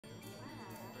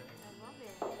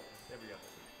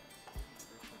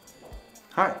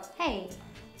Hi. Hey,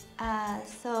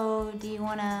 so do you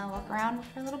want to walk around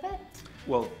for a little bit?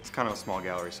 Well, it's kind of a small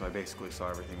gallery, so I basically saw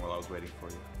everything while I was waiting for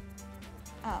you.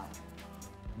 Oh.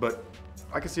 But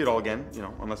I can see it all again,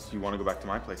 unless you want to go back to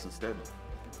my place instead.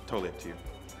 Totally up to you.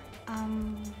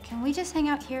 Can we just hang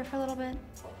out here for a little bit?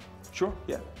 Sure,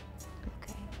 yeah.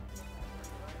 Okay.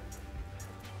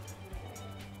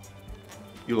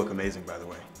 You look amazing, by the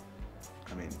way.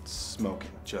 I mean,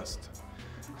 smoking, just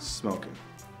smoking.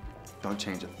 Don't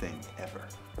change a thing, ever.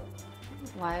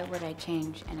 Why would I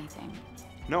change anything?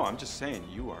 No, I'm just saying,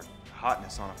 you are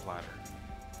hotness on a platter.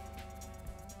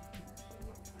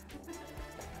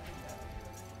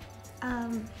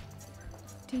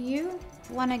 Do you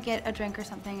want to get a drink or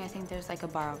something? I think there's like a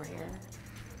bar over here.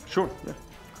 Sure, yeah.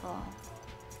 Cool.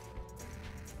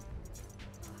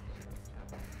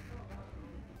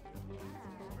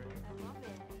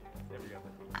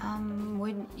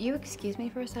 Would you excuse me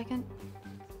for a second?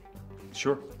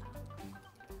 Sure.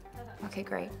 Okay,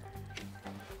 great.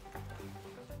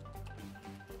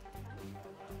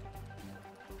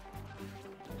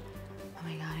 Oh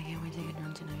my god, I can't wait to get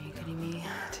drunk tonight. Are you kidding me?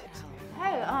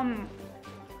 Hey,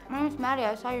 my name's Maddie.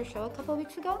 I saw your show a couple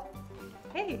weeks ago.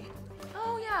 Hey.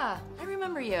 Oh yeah, I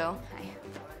remember you. Hi.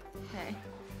 Hey.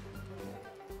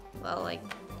 Well,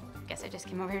 guess I just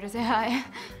came over here to say hi.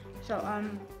 So,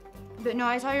 but no,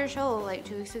 I saw your show like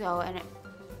 2 weeks ago, and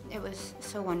it was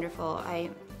so wonderful. I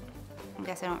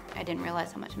guess I didn't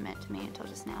realize how much it meant to me until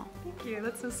just now. Thank you.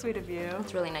 That's so sweet of you.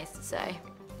 It's really nice to say.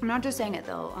 I'm not just saying it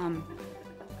though.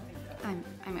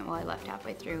 I left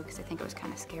halfway through because I think I was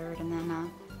kind of scared, and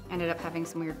then ended up having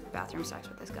some weird bathroom sex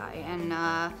with this guy, and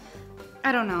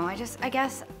I don't know. I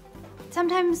guess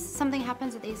sometimes something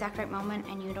happens at the exact right moment,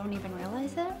 and you don't even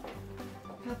realize it.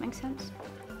 Does that make sense?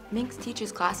 Minx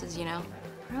teaches classes, you know.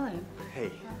 Really?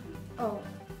 Hey. Oh.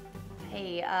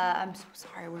 Hey, I'm so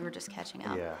sorry. We were just catching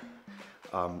up. Yeah.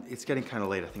 It's getting kind of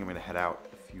late. I think I'm going to head out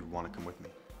if you want to come with me.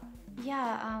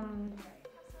 Yeah,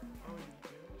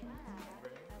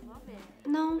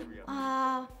 no,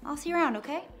 I'll see you around,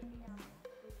 okay?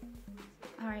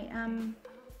 All right,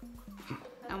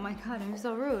 oh my God, I'm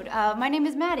so rude. My name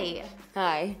is Maddie.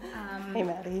 Hi. Hey,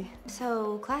 Maddie.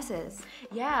 So, classes.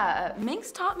 Yeah,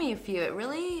 Minx taught me a few. It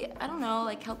really, I don't know,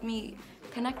 helped me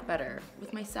connect better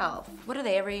with myself. What are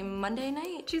they, every Monday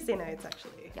night? Tuesday nights,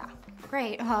 actually. Yeah.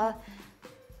 Great, I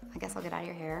guess I'll get out of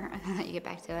your hair and let you get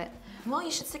back to it. Well,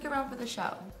 you should stick around for the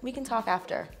show. We can talk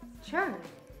after. Sure.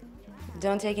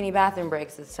 Don't take any bathroom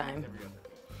breaks this time.